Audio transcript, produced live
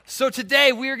So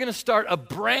today we are going to start a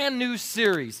brand new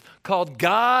series called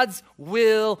God's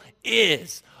Will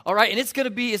Is. All right, and it's going to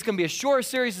be a short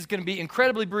series. It's going to be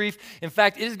incredibly brief. In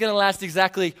fact, it is going to last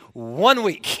exactly 1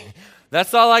 week.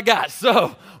 That's all I got.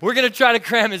 So we're going to try to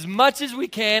cram as much as we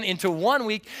can into 1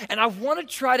 week, and I want to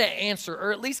try to answer,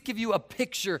 or at least give you a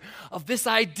picture of this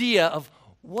idea of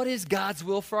what is God's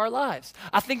will for our lives.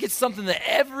 I think it's something that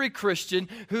every Christian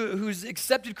who's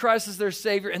accepted Christ as their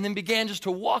Savior and then began just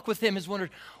to walk with Him has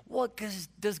wondered, what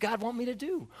does God want me to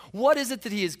do? What is it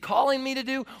that He is calling me to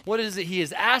do? What is it He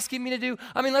is asking me to do?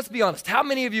 I mean, let's be honest. How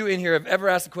many of you in here have ever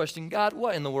asked the question, God,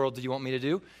 what in the world do you want me to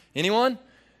do? Anyone?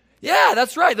 Yeah,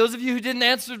 that's right. Those of you who didn't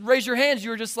answer, raise your hands.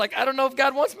 You were just like, I don't know if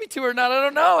God wants me to or not. I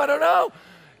don't know.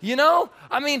 You know,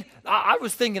 I mean, I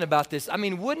was thinking about this. I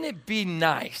mean, wouldn't it be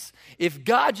nice if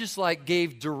God just like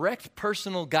gave direct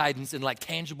personal guidance in like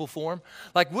tangible form?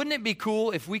 Like, wouldn't it be cool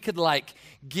if we could like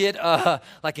get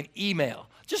like an email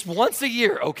just once a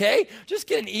year, okay? Just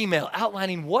get an email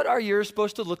outlining what our year is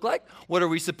supposed to look like. What are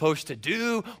we supposed to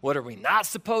do? What are we not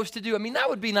supposed to do? I mean, that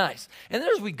would be nice. And then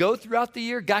as we go throughout the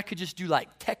year, God could just do like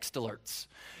text alerts.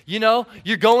 You know,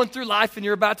 you're going through life and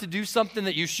you're about to do something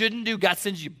that you shouldn't do. God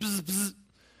sends you bzz, bzz.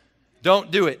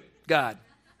 Don't do it, God.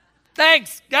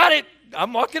 Thanks, got it.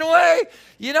 I'm walking away.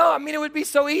 You know, I mean, it would be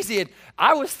so easy. And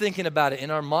I was thinking about it in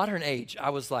our modern age.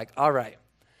 I was like, all right,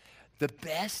 the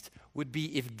best would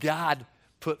be if God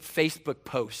put Facebook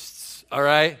posts, all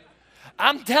right?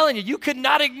 I'm telling you, you could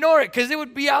not ignore it because it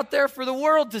would be out there for the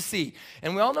world to see.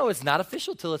 And we all know it's not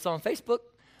official till it's on Facebook,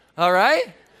 all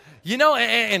right? You know,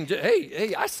 and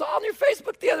hey, I saw on your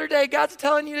Facebook the other day, God's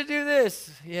telling you to do this.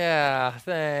 Yeah,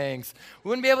 thanks. We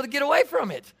wouldn't be able to get away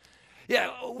from it. Yeah,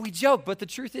 we joke, but the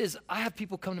truth is, I have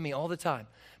people come to me all the time.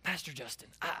 Pastor Justin,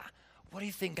 what do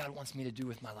you think God wants me to do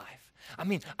with my life? I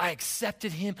mean, I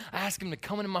accepted Him. I asked Him to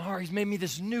come into my heart. He's made me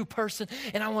this new person,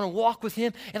 and I want to walk with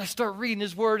Him, and I start reading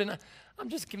His Word, and I'm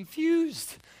just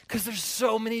confused because there's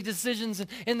so many decisions,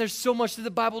 and there's so much that the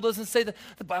Bible doesn't say.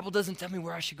 The Bible doesn't tell me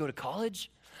where I should go to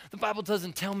college. The Bible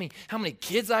doesn't tell me how many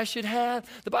kids I should have.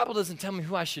 The Bible doesn't tell me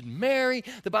who I should marry.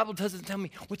 The Bible doesn't tell me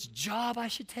which job I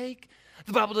should take.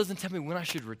 The Bible doesn't tell me when I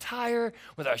should retire,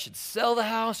 whether I should sell the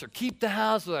house or keep the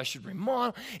house, whether I should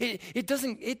remodel. It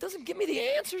doesn't give me the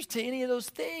answers to any of those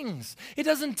things. It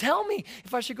doesn't tell me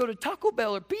if I should go to Taco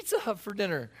Bell or Pizza Hut for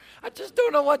dinner. I just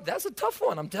don't know what. That's a tough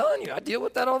one. I'm telling you, I deal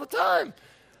with that all the time.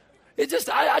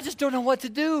 I just don't know what to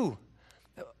do.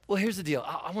 Well, here's the deal.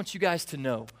 I want you guys to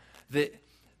know that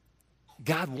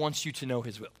God wants you to know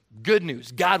His will. Good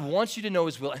news. God wants you to know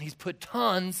His will, and He's put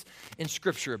tons in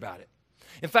Scripture about it.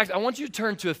 In fact, I want you to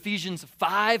turn to Ephesians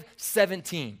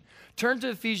 5:17. Turn to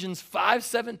Ephesians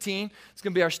 5:17. It's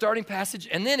going to be our starting passage.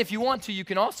 And then if you want to, you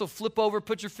can also flip over,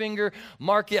 put your finger,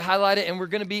 mark it, highlight it, and we're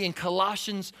going to be in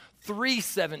Colossians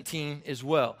 3:17 as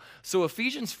well. So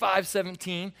Ephesians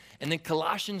 5:17 and then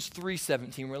Colossians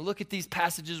 3:17. We're going to look at these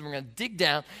passages, we're going to dig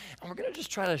down, and we're going to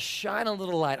just try to shine a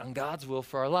little light on God's will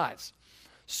for our lives.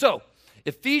 So,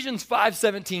 Ephesians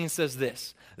 5:17 says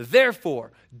this,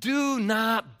 therefore, do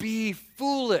not be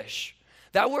foolish.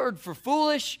 That word for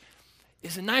foolish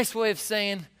is a nice way of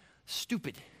saying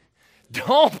stupid.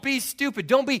 Don't be stupid.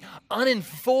 Don't be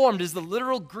uninformed is the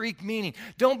literal Greek meaning.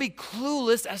 Don't be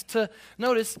clueless as to,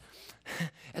 notice,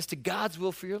 as to God's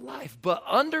will for your life. But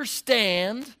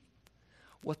understand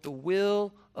what the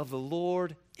will of the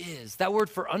Lord is. That word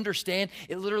for understand,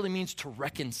 it literally means to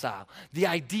reconcile. The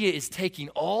idea is taking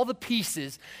all the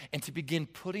pieces and to begin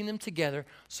putting them together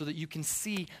so that you can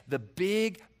see the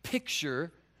big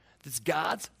picture that's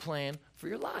God's plan for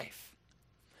your life.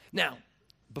 Now,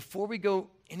 before we go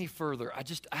any further,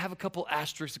 I have a couple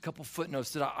asterisks, a couple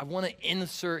footnotes that I want to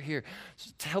insert here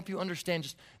to help you understand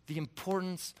just the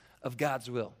importance of God's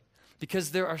will.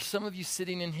 Because there are some of you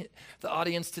sitting in the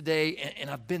audience today, and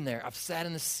I've been there. I've sat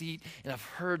in the seat, and I've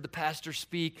heard the pastor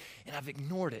speak, and I've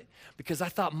ignored it because I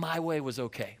thought my way was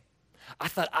okay. I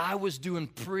thought I was doing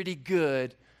pretty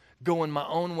good going my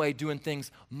own way, doing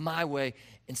things my way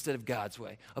instead of God's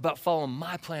way, about following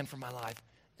my plan for my life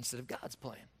instead of God's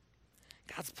plan.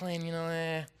 God's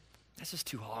plan, that's just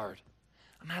too hard.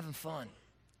 I'm having fun.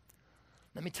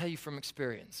 Let me tell you from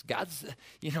experience,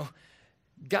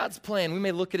 God's plan, we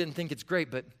may look at it and think it's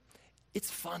great, but it's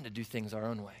fun to do things our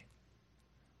own way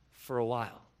for a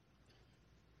while.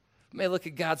 We may look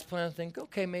at God's plan and think,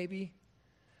 okay, maybe,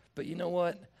 but you know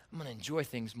what? I'm going to enjoy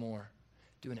things more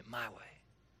doing it my way.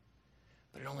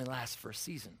 But it only lasts for a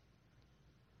season.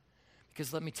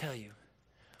 Because let me tell you,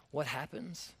 what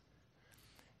happens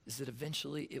is that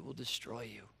eventually it will destroy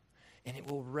you. and it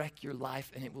will wreck your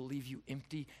life, and it will leave you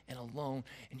empty and alone,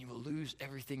 and you will lose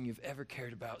everything you've ever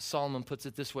cared about. Solomon puts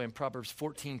it this way in Proverbs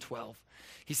 14:12.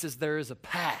 He says, there is a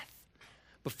path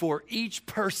before each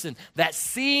person that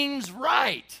seems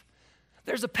right.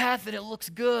 There's a path and it looks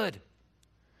good.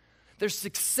 There's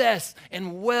success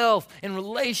and wealth and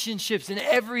relationships and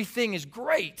everything is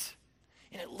great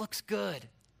and it looks good.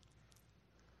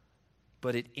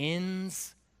 But it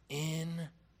ends in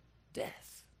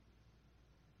death.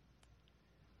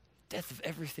 Death of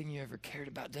everything you ever cared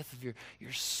about, death of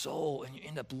your soul, and you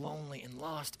end up lonely and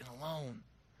lost and alone.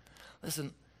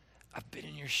 Listen, I've been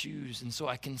in your shoes, and so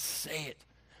I can say it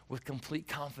with complete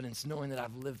confidence, knowing that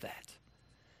I've lived that.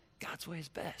 God's way is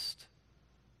best.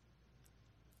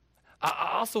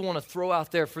 I also want to throw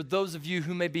out there for those of you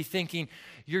who may be thinking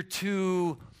you're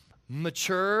too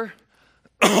mature,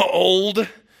 old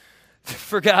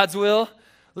for God's will.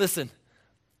 Listen,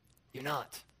 you're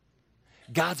not.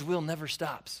 God's will never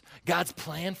stops. God's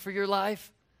plan for your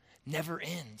life never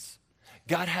ends.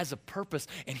 God has a purpose,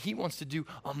 and he wants to do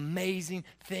amazing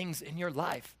things in your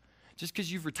life. Just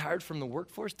because you've retired from the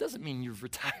workforce doesn't mean you've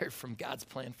retired from God's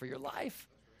plan for your life.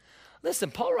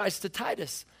 Listen, Paul writes to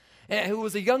Titus, who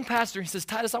was a young pastor. He says,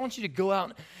 Titus, I want you to go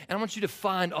out and I want you to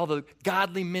find all the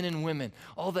godly men and women,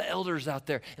 all the elders out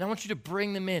there, and I want you to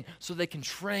bring them in so they can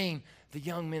train the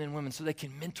young men and women, so they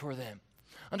can mentor them.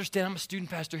 Understand, I'm a student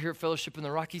pastor here at Fellowship in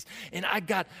the Rockies, and I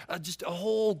got just a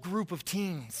whole group of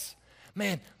teens.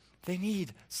 Man, they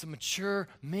need some mature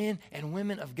men and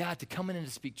women of God to come in and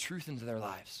to speak truth into their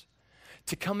lives,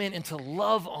 to come in and to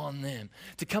love on them,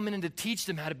 to come in and to teach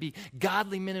them how to be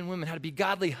godly men and women, how to be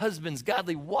godly husbands,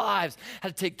 godly wives, how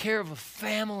to take care of a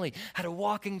family, how to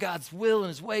walk in God's will and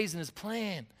his ways and his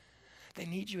plan. They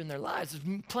need you in their lives.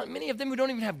 There's many of them who don't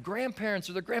even have grandparents,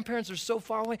 or their grandparents are so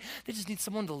far away, they just need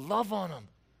someone to love on them.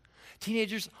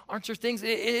 Teenagers aren't your things.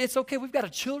 It's okay. We've got a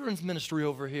children's ministry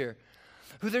over here.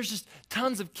 There's just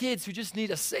tons of kids who just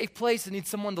need a safe place and need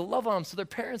someone to love on them so their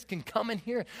parents can come in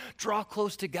here, draw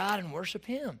close to God and worship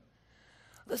him.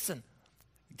 Listen,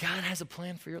 God has a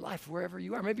plan for your life wherever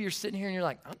you are. Maybe you're sitting here and you're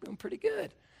like, I'm doing pretty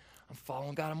good. I'm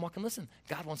following God, I'm walking. Listen,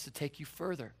 God wants to take you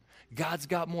further. God's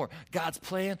got more. God's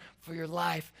plan for your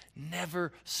life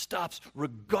never stops,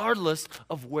 regardless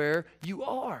of where you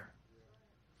are.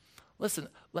 Listen,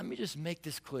 let me just make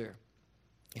this clear.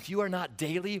 If you are not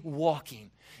daily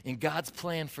walking in God's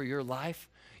plan for your life,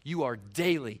 you are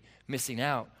daily missing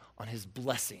out on his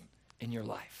blessing in your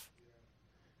life.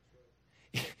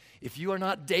 If you are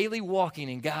not daily walking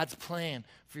in God's plan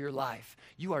for your life,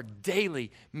 you are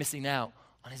daily missing out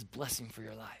on his blessing for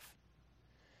your life.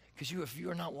 Because if you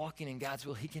are not walking in God's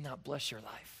will, he cannot bless your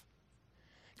life.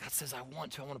 God says, I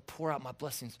want to pour out my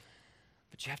blessings,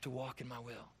 but you have to walk in my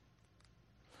will.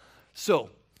 So,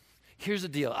 here's the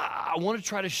deal. I want to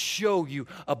try to show you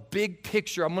a big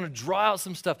picture. I'm going to draw out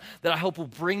some stuff that I hope will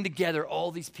bring together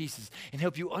all these pieces and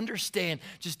help you understand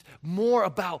just more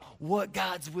about what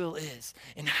God's will is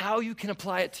and how you can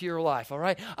apply it to your life, all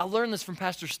right? I learned this from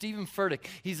Pastor Stephen Furtick.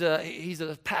 He's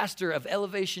a pastor of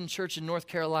Elevation Church in North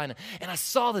Carolina. And I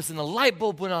saw this and the light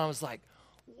bulb went on. I was like,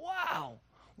 wow.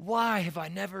 Why have I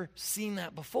never seen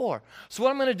that before? So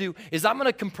what I'm going to do is I'm going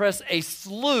to compress a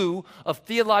slew of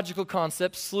theological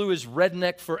concepts. Slew is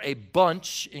redneck for a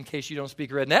bunch, in case you don't speak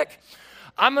redneck.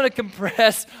 I'm going to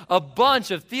compress a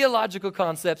bunch of theological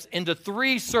concepts into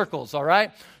 3 circles, all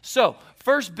right? So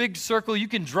first big circle, you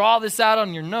can draw this out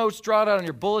on your notes, draw it out on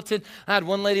your bulletin. I had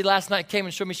one lady last night came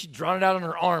and showed me she'd drawn it out on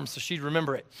her arm so she'd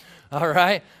remember it. All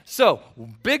right, so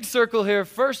big circle here,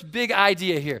 first big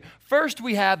idea here. First,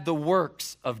 we have the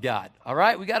works of God, all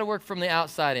right? We got to work from the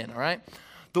outside in, all right?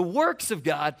 The works of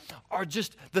God are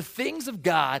just the things of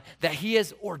God that he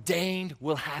has ordained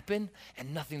will happen,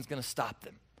 and nothing's going to stop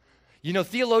them. You know,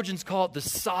 theologians call it the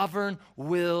sovereign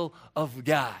will of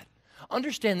God.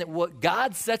 Understand that what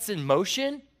God sets in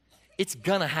motion, it's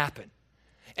going to happen.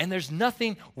 And there's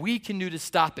nothing we can do to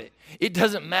stop it. It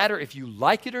doesn't matter if you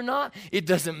like it or not. It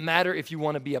doesn't matter if you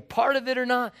want to be a part of it or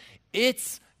not.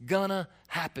 It's gonna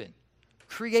happen.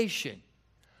 Creation,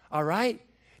 all right?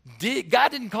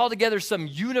 God didn't call together some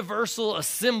universal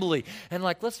assembly and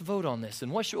like, let's vote on this.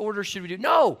 And what order should we do?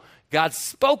 No, God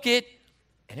spoke it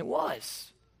and it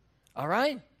was, all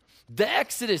right? The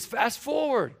Exodus, fast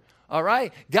forward, all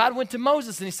right? God went to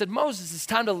Moses and he said, Moses, it's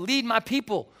time to lead my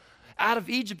people out of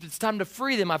Egypt. It's time to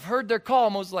free them. I've heard their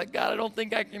call. Moses was like, God, I don't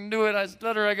think I can do it. I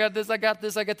stutter. I got this.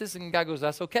 And God goes,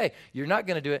 that's okay. You're not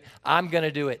going to do it. I'm going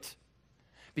to do it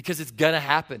because it's going to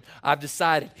happen. I've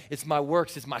decided. It's my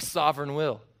works. It's my sovereign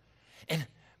will. And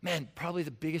man, probably the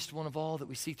biggest one of all that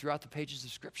we see throughout the pages of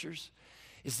scriptures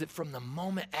is that from the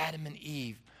moment Adam and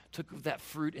Eve took of that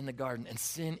fruit in the garden and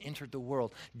sin entered the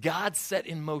world, God set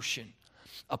in motion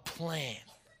a plan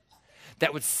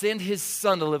that would send his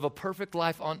son to live a perfect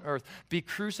life on earth, be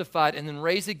crucified, and then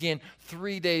raise again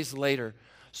 3 days later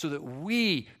so that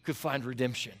we could find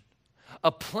redemption.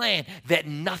 A plan that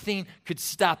nothing could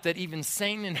stop, that even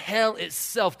Satan and hell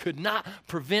itself could not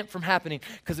prevent from happening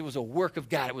because it was a work of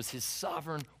God. It was his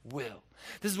sovereign will.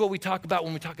 This is what we talk about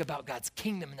when we talk about God's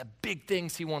kingdom and the big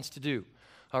things he wants to do.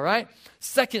 All right?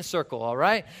 Second circle, all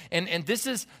right? And this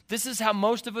is how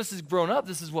most of us has grown up.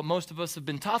 This is what most of us have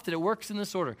been taught, that it works in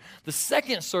this order. The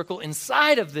second circle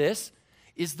inside of this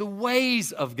is the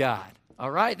ways of God.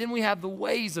 All right? Then we have the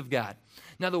ways of God.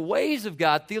 Now, the ways of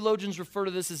God, theologians refer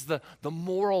to this as the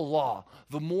moral law,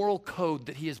 the moral code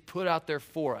that he has put out there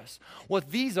for us.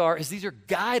 What these are is these are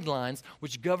guidelines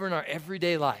which govern our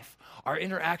everyday life, our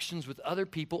interactions with other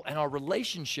people, and our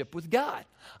relationship with God.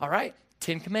 All right?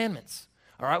 10 Commandments.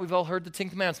 All right, we've all heard the 10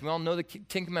 Commandments. We all know the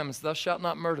 10 Commandments. Thou shalt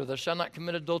not murder. Thou shalt not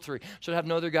commit adultery. Shalt have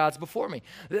no other gods before me.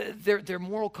 They're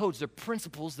moral codes. They're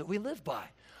principles that we live by.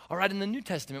 All right, in the New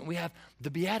Testament, we have the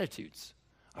Beatitudes.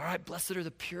 All right, blessed are the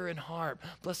pure in heart.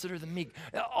 Blessed are the meek.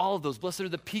 All of those. Blessed are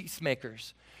the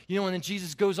peacemakers. You know, and then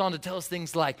Jesus goes on to tell us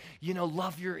things like, you know,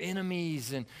 love your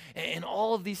enemies and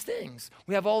all of these things.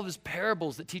 We have all of his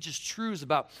parables that teach us truths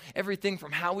about everything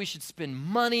from how we should spend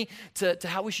money to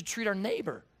how we should treat our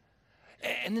neighbor.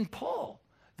 And then Paul,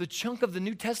 the chunk of the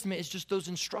New Testament is just those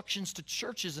instructions to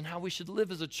churches and how we should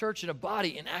live as a church and a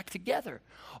body and act together.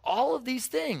 All of these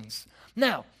things.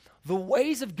 Now, the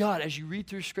ways of God, as you read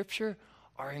through Scripture,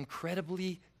 are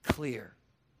incredibly clear.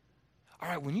 All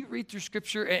right, when you read through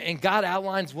Scripture and God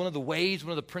outlines one of the ways,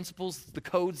 one of the principles, the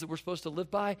codes that we're supposed to live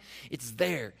by, it's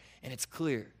there and it's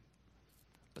clear.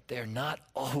 But they're not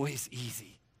always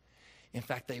easy. In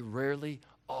fact, they rarely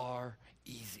are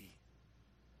easy.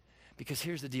 Because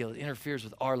here's the deal, it interferes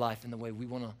with our life and the way we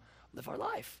want to live our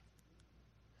life.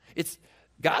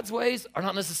 God's ways are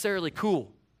not necessarily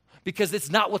cool because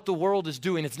it's not what the world is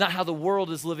doing. It's not how the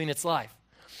world is living its life.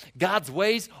 God's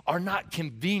ways are not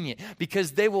convenient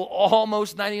because they will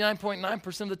almost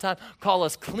 99.9% of the time call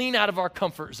us clean out of our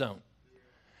comfort zone.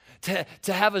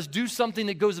 To have us do something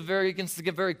that goes against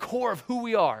the very core of who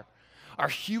we are. Our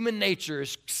human nature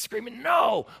is screaming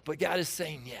no, but God is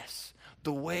saying yes.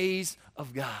 The ways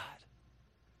of God.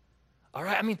 All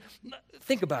right, I mean,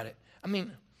 think about it. I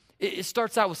mean, it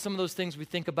starts out with some of those things we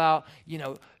think about, you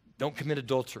know, don't commit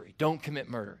adultery, don't commit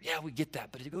murder. Yeah, we get that,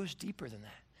 but it goes deeper than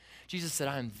that. Jesus said,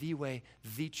 I am the way,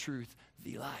 the truth,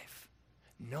 the life.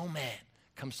 No man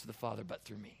comes to the Father but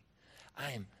through me.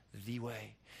 I am the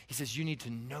way. He says, you need to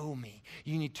know me.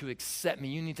 You need to accept me.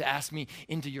 You need to ask me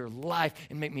into your life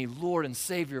and make me Lord and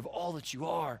Savior of all that you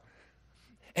are.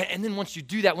 And then once you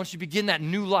do that, once you begin that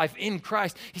new life in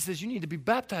Christ, he says you need to be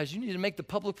baptized. You need to make the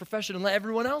public profession and let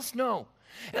everyone else know.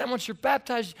 And then once you're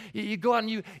baptized, you go out and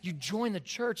you join the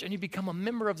church and you become a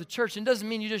member of the church. And it doesn't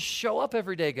mean you just show up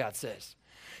every day, God says.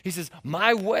 He says,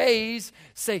 my ways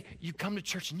say you come to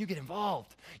church and you get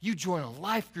involved. You join a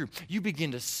life group. You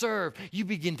begin to serve. You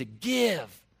begin to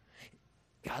give.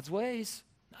 God's ways,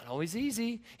 not always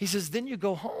easy. He says, then you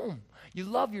go home. You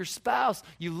love your spouse.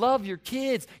 You love your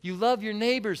kids. You love your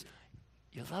neighbors.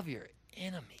 You love your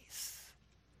enemies.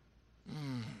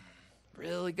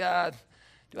 Really, God?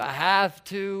 Do I have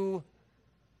to?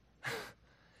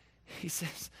 He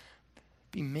says,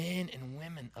 be men and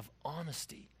women of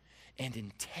honesty and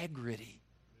integrity,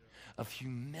 of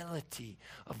humility,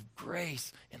 of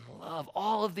grace and love.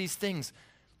 All of these things,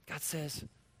 God says,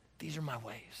 these are my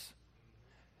ways.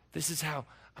 This is how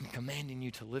I'm commanding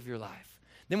you to live your life.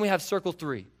 Then we have circle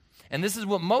 3. And this is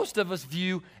what most of us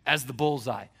view as the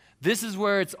bullseye. This is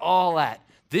where it's all at.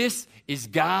 This is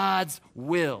God's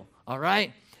will, all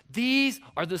right? These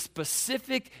are the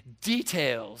specific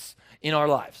details in our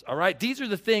lives, all right? These are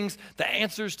the things, the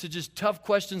answers to just tough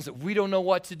questions that we don't know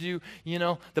what to do. You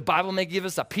know, the Bible may give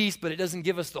us a piece, but it doesn't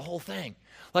give us the whole thing.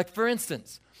 Like, for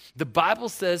instance, the Bible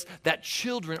says that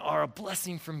children are a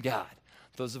blessing from God.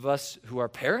 Those of us who are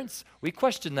parents, we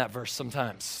question that verse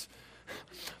sometimes.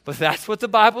 But that's what the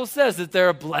Bible says, that they're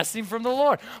a blessing from the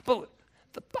Lord. But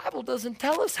the Bible doesn't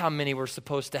tell us how many we're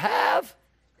supposed to have.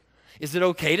 Is it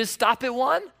okay to stop at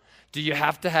 1? Do you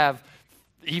have to have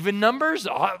even numbers?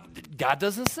 God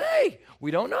doesn't say.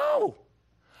 We don't know.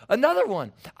 Another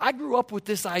one. I grew up with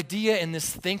this idea and this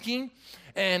thinking,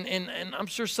 and I'm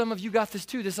sure some of you got this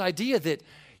too, this idea that,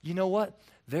 you know what?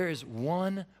 There is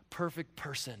one perfect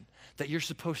person that you're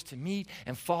supposed to meet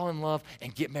and fall in love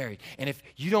and get married. And if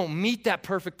you don't meet that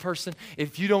perfect person,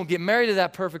 if you don't get married to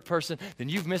that perfect person, then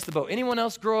you've missed the boat. Anyone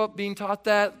else grow up being taught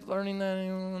that, learning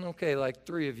that? Okay, like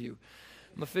 3 of you.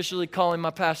 I'm officially calling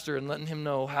my pastor and letting him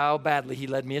know how badly he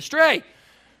led me astray.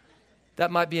 That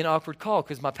might be an awkward call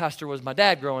because my pastor was my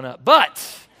dad growing up.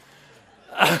 But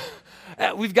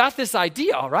we've got this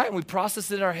idea, all right? And we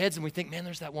process it in our heads and we think, man,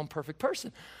 there's that one perfect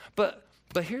person. But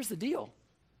here's the deal.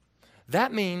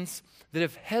 That means that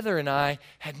if Heather and I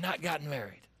had not gotten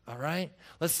married, all right?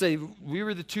 Let's say we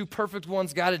were the two perfect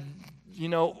ones, God had,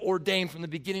 ordained from the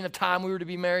beginning of time we were to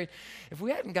be married. If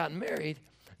we hadn't gotten married,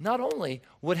 not only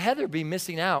would Heather be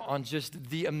missing out on just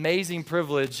the amazing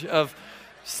privilege of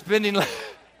spending...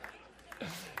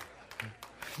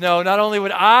 No, not only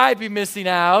would I be missing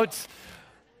out,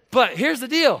 but here's the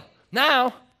deal.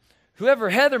 Now, whoever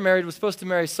Heather married was supposed to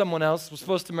marry someone else, was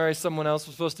supposed to marry someone else,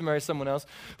 was supposed to marry someone else.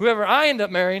 Whoever I end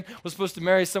up marrying was supposed to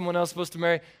marry someone else, supposed to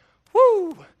marry.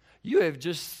 Whoo! You have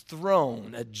just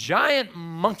thrown a giant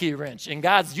monkey wrench in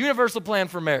God's universal plan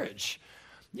for marriage.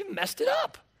 You messed it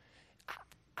up.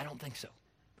 I don't think so.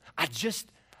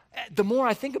 The more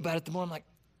I think about it, the more I'm like,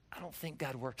 I don't think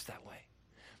God works that way.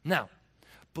 Now,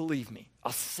 believe me,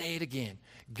 I'll say it again.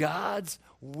 God's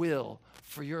will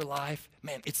for your life,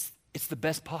 man, it's the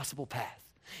best possible path.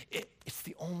 It's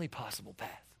the only possible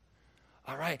path.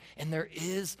 All right? And there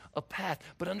is a path.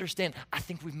 But understand, I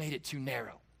think we've made it too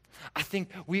narrow. I think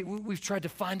we've tried to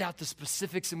find out the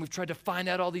specifics and we've tried to find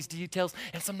out all these details,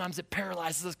 and sometimes it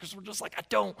paralyzes us because we're just like, I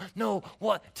don't know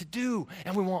what to do,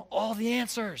 and we want all the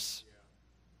answers.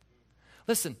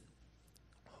 Listen,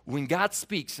 when God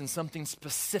speaks in something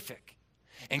specific,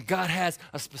 and God has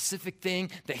a specific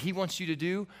thing that he wants you to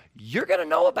do, you're going to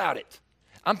know about it.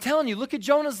 I'm telling you, look at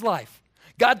Jonah's life.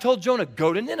 God told Jonah,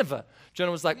 go to Nineveh. Jonah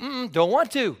was like, don't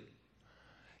want to.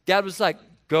 God was like,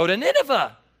 go to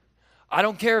Nineveh. I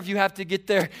don't care if you have to get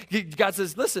there. God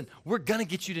says, listen, we're going to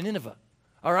get you to Nineveh.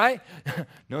 All right?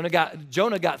 Jonah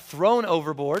got thrown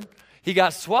overboard. He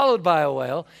got swallowed by a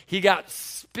whale. He got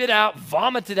spit out,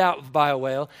 vomited out by a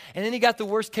whale. And then he got the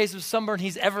worst case of sunburn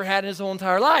he's ever had in his whole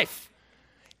entire life.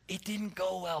 It didn't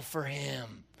go well for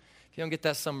him. If you don't get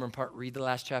that sunburn part, read the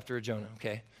last chapter of Jonah,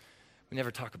 okay? We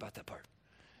never talk about that part.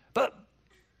 But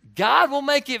God will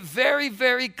make it very,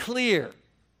 very clear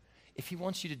if he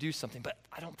wants you to do something. But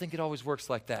I don't think it always works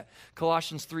like that.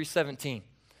 Colossians 3:17.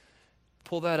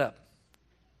 Pull that up.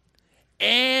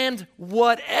 And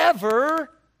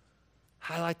whatever,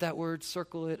 highlight that word,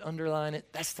 circle it, underline it.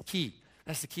 That's the key.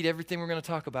 That's the key to everything we're going to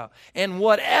talk about. And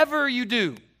whatever you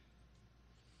do,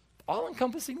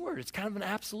 all-encompassing word. It's kind of an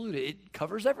absolute. It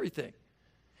covers everything.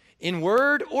 In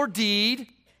word or deed,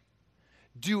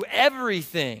 do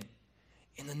everything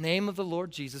in the name of the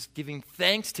Lord Jesus, giving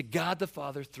thanks to God the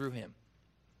Father through him.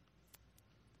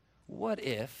 What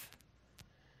if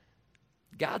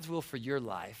God's will for your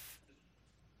life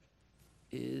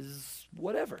is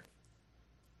whatever?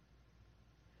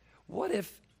 What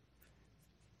if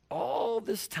all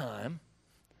this time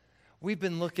we've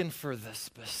been looking for the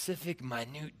specific,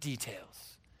 minute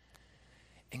details,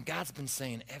 and God's been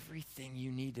saying everything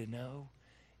you need to know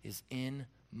is in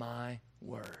my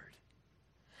word.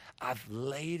 I've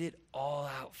laid it all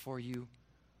out for you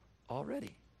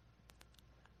already.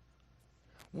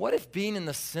 What if being in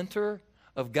the center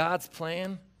of God's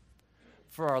plan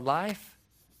for our life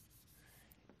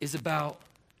is about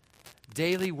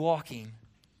daily walking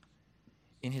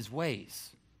in his ways?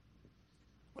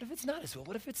 What if it's not his will?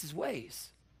 What if it's his ways?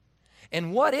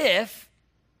 And what if,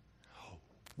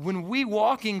 when we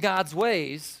walk in God's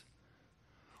ways,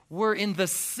 we're in the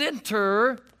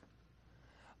center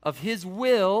of his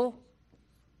will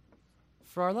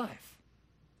for our life?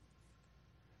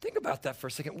 Think about that for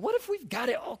a second. What if we've got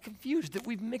it all confused, that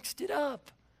we've mixed it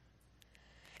up?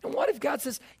 And what if God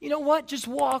says, you know what, just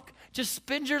walk, just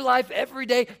spend your life every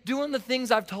day doing the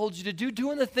things I've told you to do,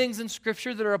 doing the things in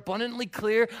Scripture that are abundantly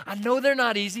clear. I know they're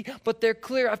not easy, but they're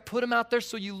clear. I've put them out there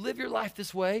so you live your life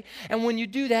this way. And when you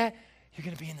do that, you're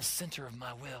going to be in the center of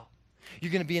my will.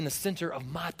 You're going to be in the center of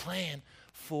my plan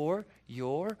for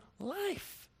your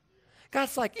life.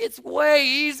 God's like, it's way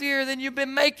easier than you've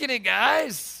been making it,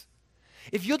 guys.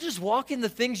 If you'll just walk in the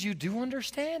things you do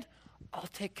understand, I'll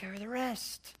take care of the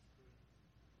rest.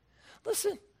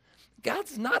 Listen,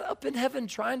 God's not up in heaven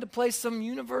trying to play some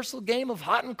universal game of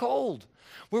hot and cold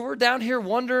where we're down here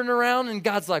wandering around and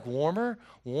God's like, warmer,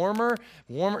 warmer,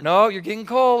 warmer. No, you're getting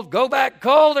cold. Go back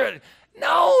colder.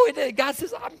 No, God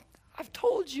says, I've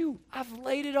told you. I've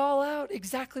laid it all out,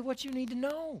 exactly what you need to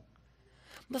know.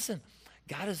 Listen,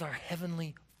 God is our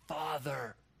heavenly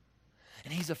Father.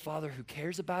 And he's a Father who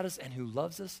cares about us and who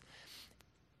loves us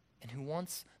and who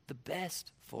wants the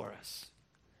best for us.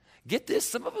 Get this,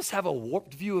 some of us have a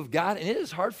warped view of God, and it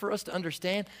is hard for us to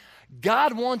understand.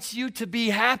 God wants you to be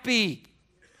happy.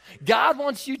 God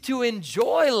wants you to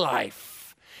enjoy life.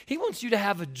 He wants you to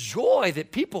have a joy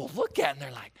that people look at and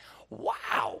they're like,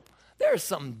 wow, there's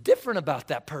something different about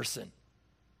that person.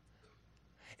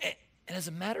 And as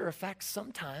a matter of fact,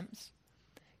 sometimes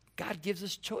God gives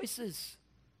us choices.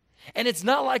 And it's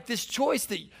not like this choice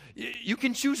that you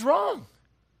can choose wrong.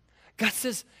 God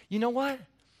says, you know what?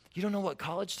 You don't know what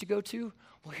college to go to?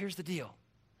 Well, here's the deal.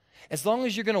 As long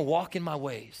as you're going to walk in my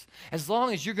ways, as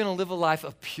long as you're going to live a life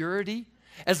of purity,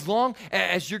 as long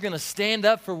as you're going to stand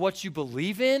up for what you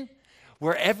believe in,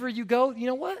 wherever you go, you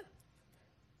know what?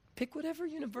 Pick whatever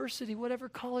university, whatever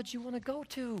college you want to go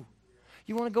to.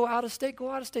 You want to go out of state,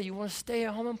 go out of state. You want to stay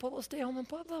at home in Pueblo, stay home in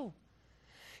Pueblo.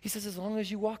 He says, as long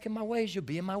as you walk in my ways, you'll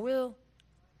be in my will.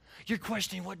 You're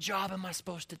questioning, what job am I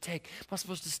supposed to take? Am I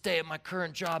supposed to stay at my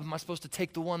current job? Am I supposed to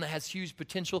take the one that has huge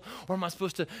potential? Or am I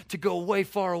supposed to go way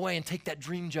far away and take that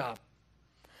dream job?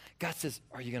 God says,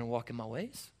 are you going to walk in my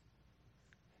ways?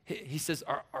 He says,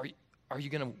 are you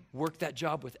going to work that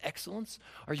job with excellence?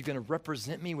 Are you going to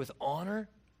represent me with honor,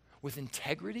 with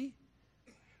integrity?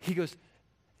 He goes,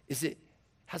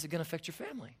 how's it going to affect your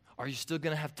family? Are you still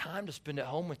going to have time to spend at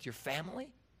home with your family?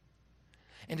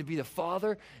 And to be the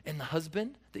father and the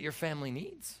husband that your family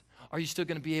needs? Are you still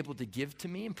going to be able to give to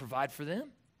me and provide for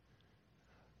them?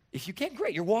 If you can't,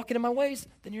 great. You're walking in my ways,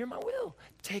 then you're in my will.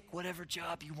 Take whatever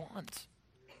job you want.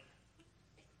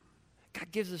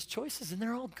 God gives us choices, and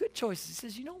they're all good choices. He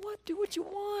says, you know what? Do what you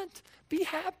want. Be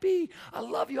happy. I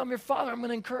love you. I'm your father. I'm going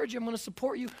to encourage you. I'm going to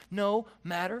support you no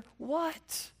matter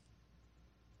what.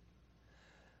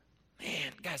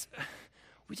 Man, guys,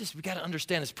 we got to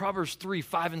understand this. Proverbs 3,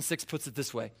 5, and 6 puts it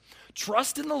this way.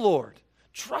 Trust in the Lord.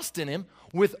 Trust in him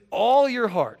with all your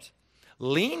heart.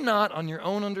 Lean not on your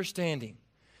own understanding.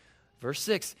 Verse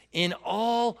 6, in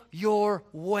all your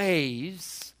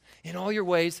ways,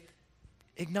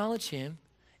 acknowledge him,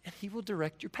 and he will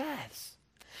direct your paths.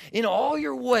 In all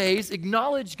your ways,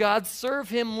 acknowledge God, serve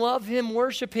him, love him,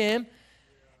 worship him,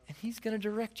 and he's going to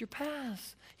direct your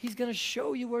paths. He's going to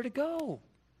show you where to go.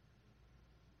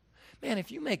 Man,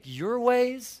 if you make your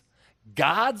ways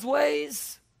God's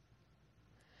ways,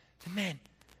 then man,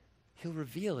 he'll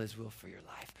reveal his will for your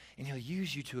life, and he'll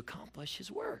use you to accomplish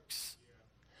his works.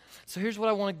 So here's what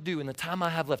I want to do in the time I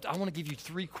have left. I want to give you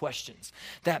 3 questions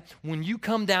that when you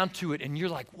come down to it and you're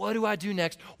like, what do I do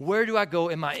next? Where do I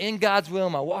go? Am I in God's will?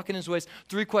 Am I walking his ways?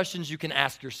 3 questions you can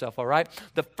ask yourself, all right?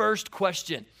 The first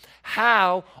question,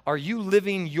 how are you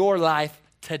living your life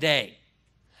today?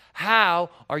 How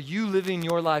are you living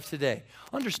your life today?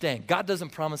 Understand, God doesn't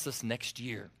promise us next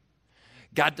year.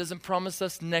 God doesn't promise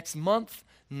us next month,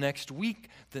 next week,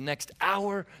 the next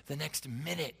hour, the next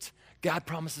minute. God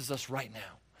promises us right now.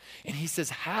 And he says,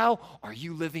 how are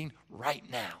you living right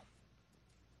now?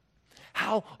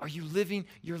 How are you living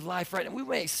your life right now? We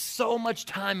waste so much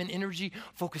time and energy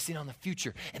focusing on the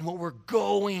future and what we're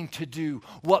going to do,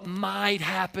 what might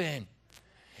happen.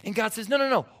 And God says,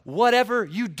 no. Whatever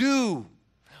you do,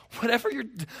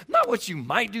 not what you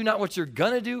might do, not what you're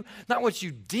going to do, not what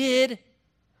you did.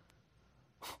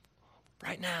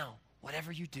 Right now,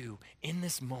 whatever you do in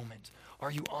this moment,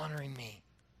 are you honoring me?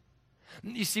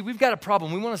 You see, we've got a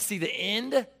problem. We want to see the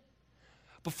end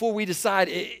before we decide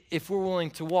if we're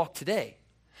willing to walk today.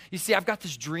 You see, I've got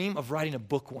this dream of writing a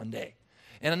book one day.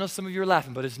 And I know some of you are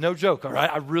laughing, but it's no joke, all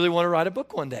right? I really want to write a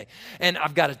book one day. And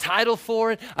I've got a title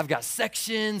for it. I've got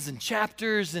sections and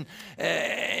chapters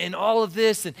and all of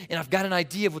this. And I've got an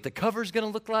idea of what the cover is going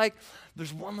to look like.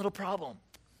 There's one little problem.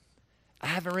 I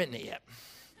haven't written it yet.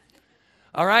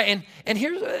 All right? And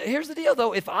here's the deal,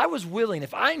 though. If I was willing,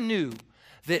 if I knew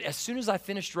that as soon as I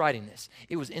finished writing this,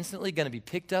 it was instantly going to be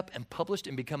picked up and published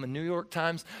and become a New York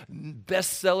Times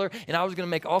bestseller, and I was going to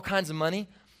make all kinds of money,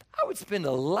 I would spend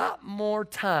a lot more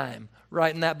time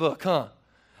writing that book, huh?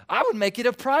 I would make it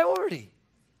a priority.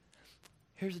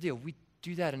 Here's the deal. We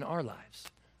do that in our lives.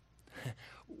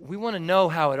 We want to know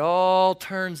how it all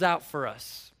turns out for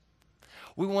us.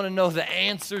 We want to know the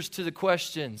answers to the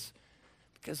questions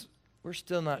because we're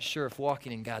still not sure if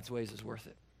walking in God's ways is worth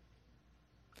it.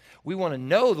 We want to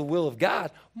know the will of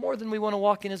God more than we want to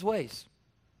walk in his ways.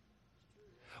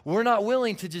 We're not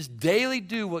willing to just daily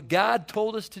do what God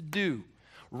told us to do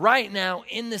right now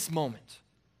in this moment.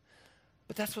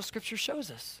 But that's what Scripture shows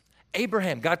us.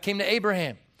 Abraham, God came to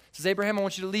Abraham. Says, Abraham, I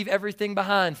want you to leave everything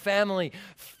behind, family,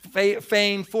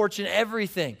 fame, fortune,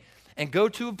 everything, and go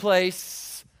to a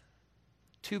place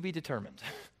to be determined.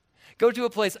 Go to a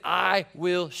place I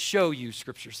will show you,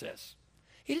 Scripture says.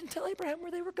 He didn't tell Abraham where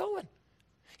they were going.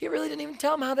 He really didn't even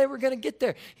tell him how they were going to get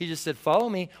there. He just said, follow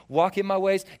me, walk in my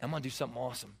ways, and I'm going to do something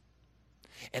awesome.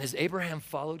 And as Abraham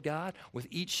followed God with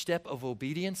each step of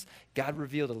obedience, God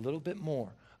revealed a little bit more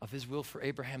of his will for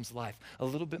Abraham's life, a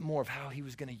little bit more of how he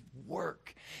was going to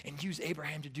work and use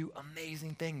Abraham to do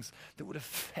amazing things that would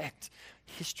affect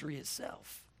history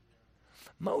itself.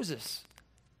 Moses,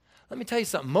 let me tell you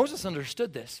something. Moses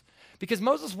understood this because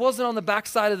Moses wasn't on the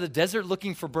backside of the desert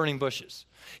looking for burning bushes.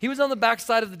 He was on the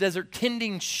backside of the desert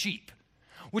tending sheep,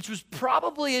 which was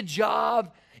probably a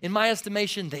job, in my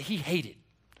estimation, that he hated.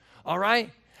 All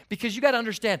right? Because you got to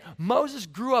understand, Moses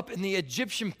grew up in the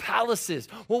Egyptian palaces,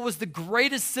 what was the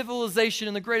greatest civilization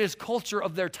and the greatest culture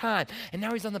of their time. And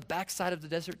now he's on the backside of the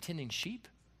desert tending sheep.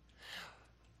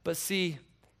 But see,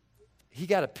 he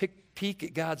got a peek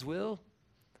at God's will,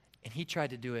 and he tried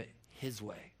to do it his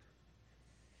way.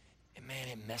 And man,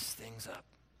 it messed things up.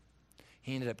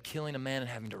 He ended up killing a man and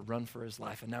having to run for his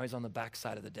life. And now he's on the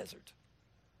backside of the desert,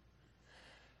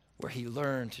 where he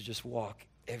learned to just walk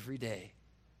every day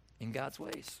in God's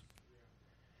ways.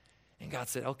 And God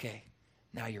said, okay,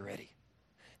 now you're ready.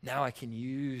 Now I can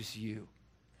use you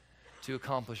to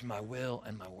accomplish my will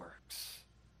and my works.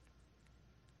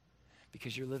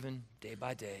 Because you're living day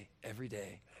by day, every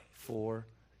day, for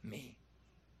me.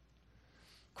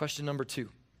 Question number 2.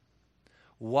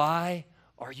 Why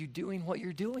are you doing what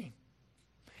you're doing?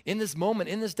 In this moment,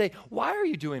 in this day, why are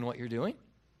you doing what you're doing?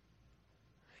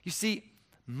 You see,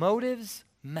 motives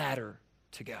matter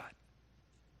to God.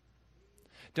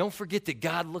 Don't forget that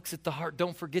God looks at the heart.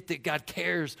 Don't forget that God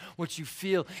cares what you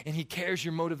feel, and he cares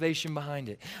your motivation behind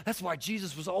it. That's why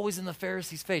Jesus was always in the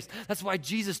Pharisees' face. That's why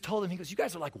Jesus told them, he goes, you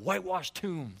guys are like whitewashed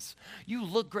tombs. You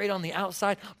look great on the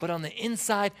outside, but on the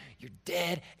inside, you're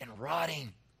dead and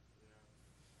rotting.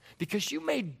 Because you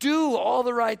may do all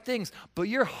the right things, but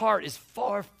your heart is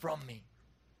far from me.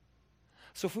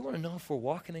 So if we want to know if we're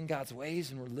walking in God's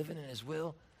ways and we're living in his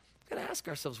will, we've got to ask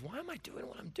ourselves, why am I doing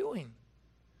what I'm doing?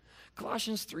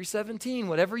 Colossians 3:17,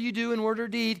 whatever you do in word or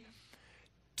deed,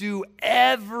 do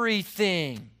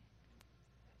everything.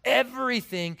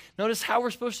 Everything. Notice how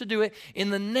we're supposed to do it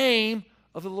in the name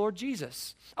of the Lord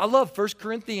Jesus. I love 1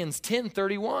 Corinthians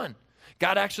 10:31.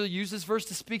 God actually used this verse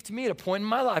to speak to me at a point in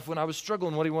my life when I was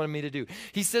struggling what he wanted me to do.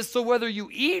 He says, so whether you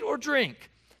eat or drink,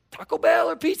 Taco Bell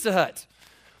or Pizza Hut,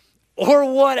 or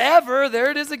whatever, there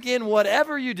it is again,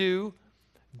 whatever you do,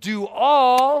 do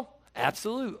all,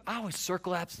 absolute. I always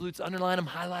circle absolutes, underline them,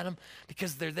 highlight them,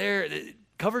 because they're there. It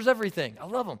covers everything. I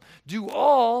love them. Do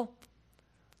all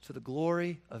to the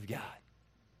glory of God.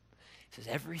 He says,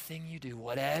 everything you do,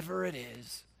 whatever it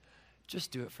is,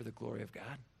 just do it for the glory of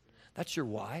God. That's your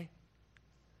why.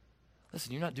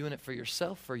 Listen, you're not doing it for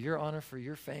yourself, for your honor, for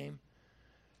your fame.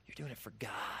 You're doing it for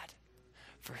God,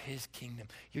 for his kingdom.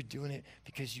 You're doing it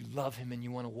because you love him and you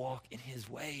want to walk in his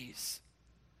ways.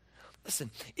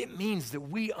 Listen, it means that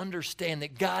we understand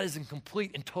that God is in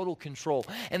complete and total control,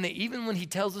 and that even when he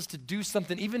tells us to do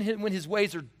something, even when his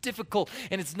ways are difficult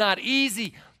and it's not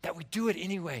easy, that we do it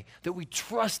anyway, that we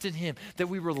trust in him, that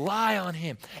we rely on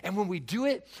him. And when we do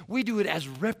it as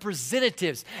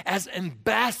representatives, as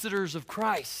ambassadors of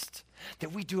Christ,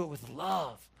 that we do it with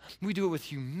love, we do it with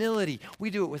humility,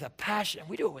 we do it with a passion,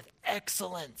 we do it with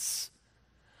excellence.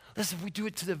 Listen, we do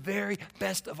it to the very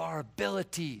best of our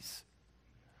abilities.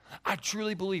 I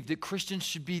truly believe that Christians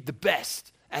should be the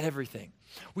best at everything.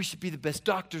 We should be the best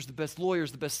doctors, the best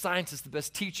lawyers, the best scientists, the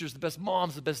best teachers, the best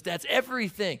moms, the best dads,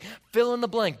 everything. Fill in the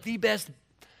blank, the best.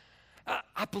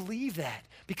 I believe that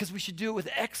because we should do it with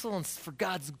excellence for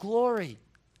God's glory.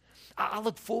 I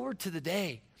look forward to the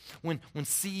day when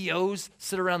CEOs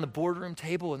sit around the boardroom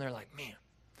table and they're like, man,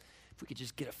 if we could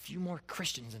just get a few more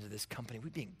Christians into this company,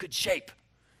 we'd be in good shape.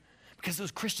 Because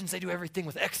those Christians, they do everything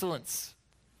with excellence.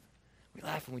 We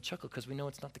laugh and we chuckle because we know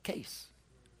it's not the case.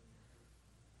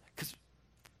 Because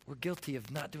we're guilty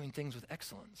of not doing things with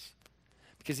excellence.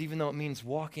 Because even though it means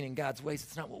walking in God's ways,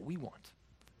 it's not what we want.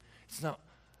 It's not,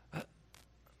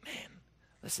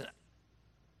 listen,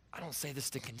 I don't say this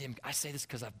to condemn. I say this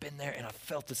because I've been there and I've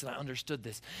felt this and I understood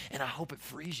this. And I hope it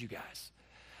frees you guys.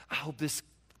 I hope this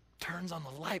turns on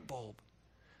the light bulb.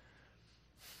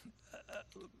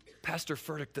 Pastor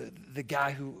Furtick, the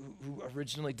guy who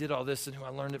originally did all this and who I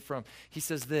learned it from, he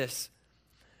says this: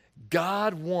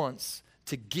 God wants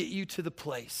to get you to the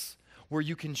place where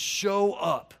you can show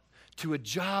up to a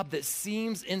job that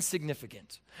seems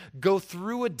insignificant, go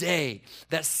through a day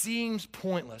that seems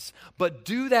pointless, but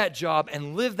do that job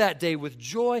and live that day with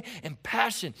joy and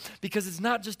passion, because it's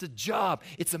not just a job,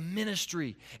 it's a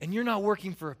ministry, and you're not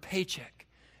working for a paycheck.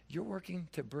 You're working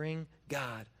to bring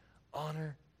God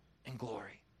honor and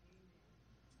glory.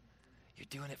 You're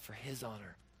doing it for his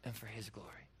honor and for his glory.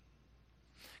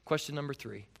 Question number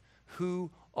 3,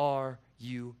 who are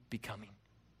you becoming?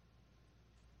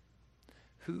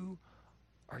 Who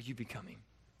are you becoming?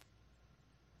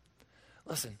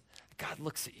 Listen, God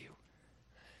looks at you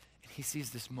and he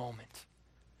sees this moment.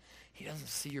 He doesn't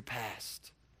see your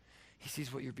past. He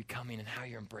sees what you're becoming and how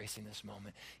you're embracing this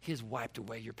moment. He has wiped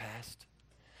away your past.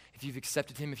 If you've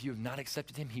accepted him, if you have not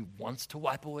accepted him, he wants to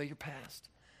wipe away your past.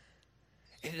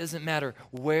 And it doesn't matter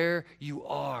where you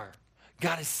are.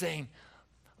 God is saying,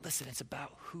 listen, it's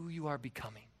about who you are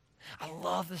becoming. I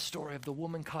love the story of the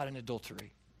woman caught in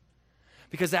adultery.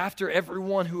 Because after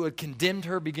everyone who had condemned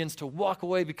her begins to walk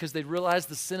away because they realize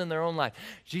the sin in their own life,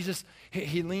 Jesus,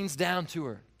 he leans down to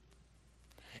her.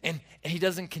 And he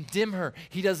doesn't condemn her.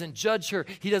 He doesn't judge her.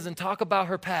 He doesn't talk about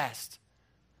her past.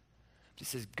 He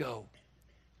says, go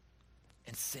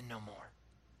and sin no more.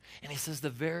 And he says the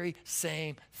very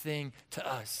same thing to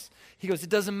us. He goes, it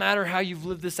doesn't matter how you've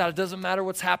lived this out. It doesn't matter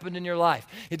what's happened in your life.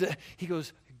 He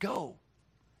goes, go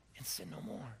and sin no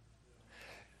more.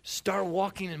 Start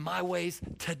walking in my ways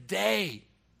today.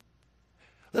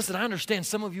 Listen, I understand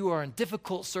some of you are in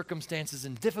difficult circumstances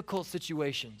and difficult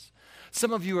situations.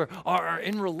 Some of you are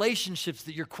in relationships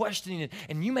that you're questioning,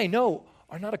 and you may know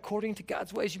are not according to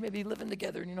God's ways. You may be living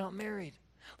together and you're not married.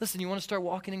 Listen, you want to start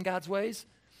walking in God's ways?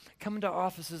 Come into our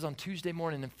offices on Tuesday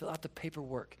morning and fill out the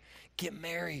paperwork. Get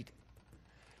married.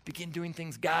 Begin doing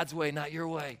things God's way, not your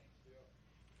way.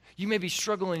 You may be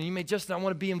struggling. You may just not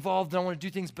want to be involved and I want to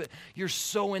do things, but you're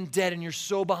so in debt and you're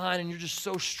so behind and you're just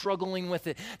so struggling with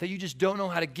it that you just don't know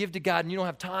how to give to God and you don't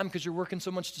have time because you're working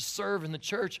so much to serve in the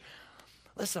church.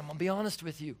 Listen, I'm going to be honest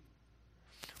with you.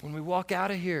 When we walk out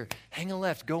of here, hang a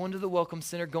left, go into the Welcome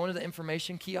Center, go into the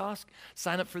information kiosk,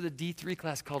 sign up for the D3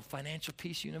 class called Financial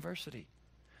Peace University.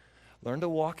 Learn to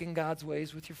walk in God's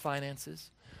ways with your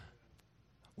finances.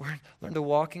 Learn to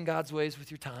walk in God's ways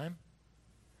with your time.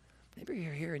 Maybe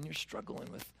you're here and you're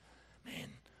struggling with, man,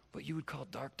 what you would call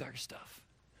dark stuff.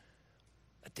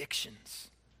 Addictions.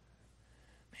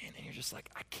 Man, and you're just like,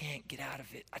 I can't get out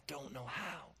of it. I don't know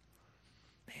how.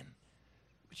 Man,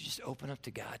 would you just open up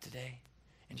to God today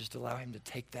and just allow him to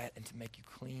take that and to make you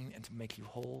clean and to make you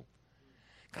whole?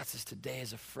 God says today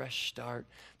is a fresh start.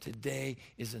 Today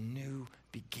is a new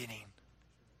beginning.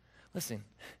 Listen,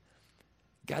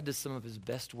 God does some of his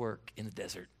best work in the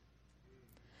desert.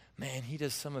 Man, he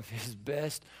does some of his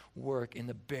best work in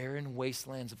the barren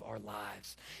wastelands of our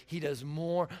lives. He does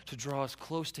more to draw us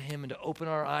close to him and to open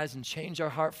our eyes and change our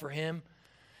heart for him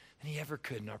than he ever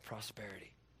could in our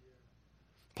prosperity.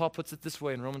 Paul puts it this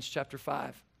way in Romans chapter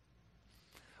 5.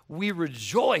 We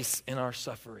rejoice in our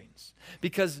sufferings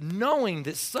because knowing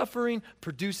that suffering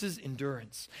produces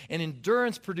endurance, and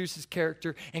endurance produces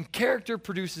character, and character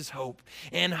produces hope,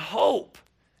 and hope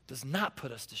does not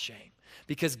put us to shame.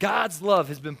 Because God's love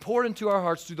has been poured into our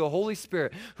hearts through the Holy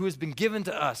Spirit who has been given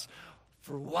to us.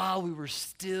 For while we were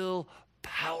still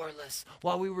powerless,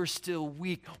 while we were still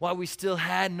weak, while we still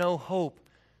had no hope,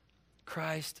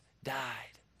 Christ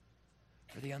died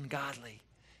for the ungodly.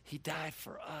 He died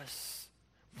for us.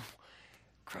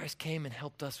 Christ came and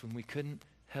helped us when we couldn't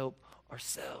help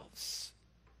ourselves.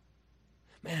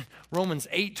 Man, Romans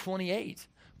 8:28,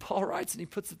 Paul writes and he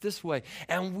puts it this way,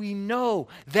 and we know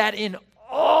that in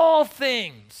all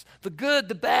things, the good,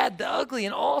 the bad, the ugly,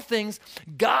 in all things,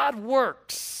 God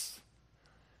works.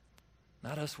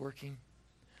 Not us working,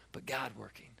 but God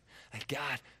working. A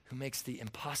God who makes the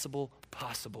impossible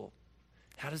possible.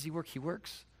 How does he work? He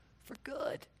works for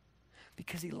good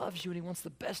because he loves you and he wants the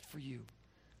best for you.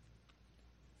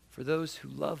 For those who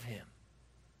love him,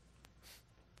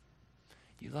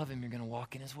 you love him, you're going to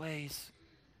walk in his ways.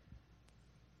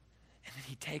 And then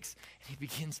he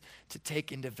begins to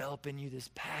take and develop in you this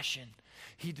passion.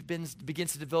 He begins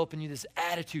to develop in you this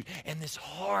attitude and this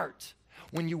heart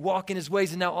when you walk in his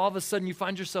ways. And now all of a sudden you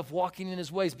find yourself walking in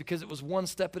his ways because it was one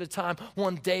step at a time,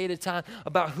 one day at a time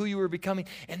about who you were becoming.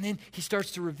 And then he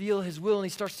starts to reveal his will and he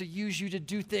starts to use you to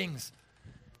do things.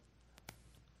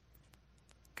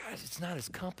 Guys, it's not as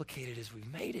complicated as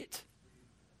we've made it.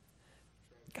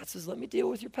 God says, let me deal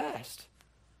with your past.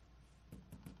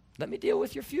 Let me deal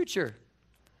with your future.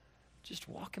 Just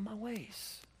walk in my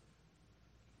ways.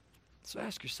 So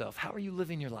ask yourself, how are you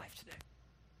living your life today?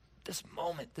 This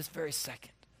moment, this very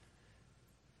second.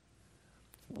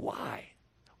 Why?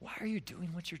 Why are you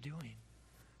doing what you're doing?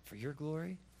 For your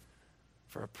glory?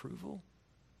 For approval?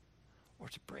 Or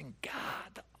to bring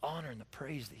God the honor and the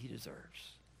praise that he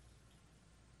deserves?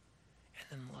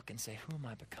 And then look and say, who am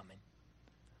I becoming?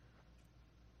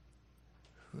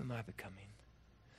 Who am I becoming?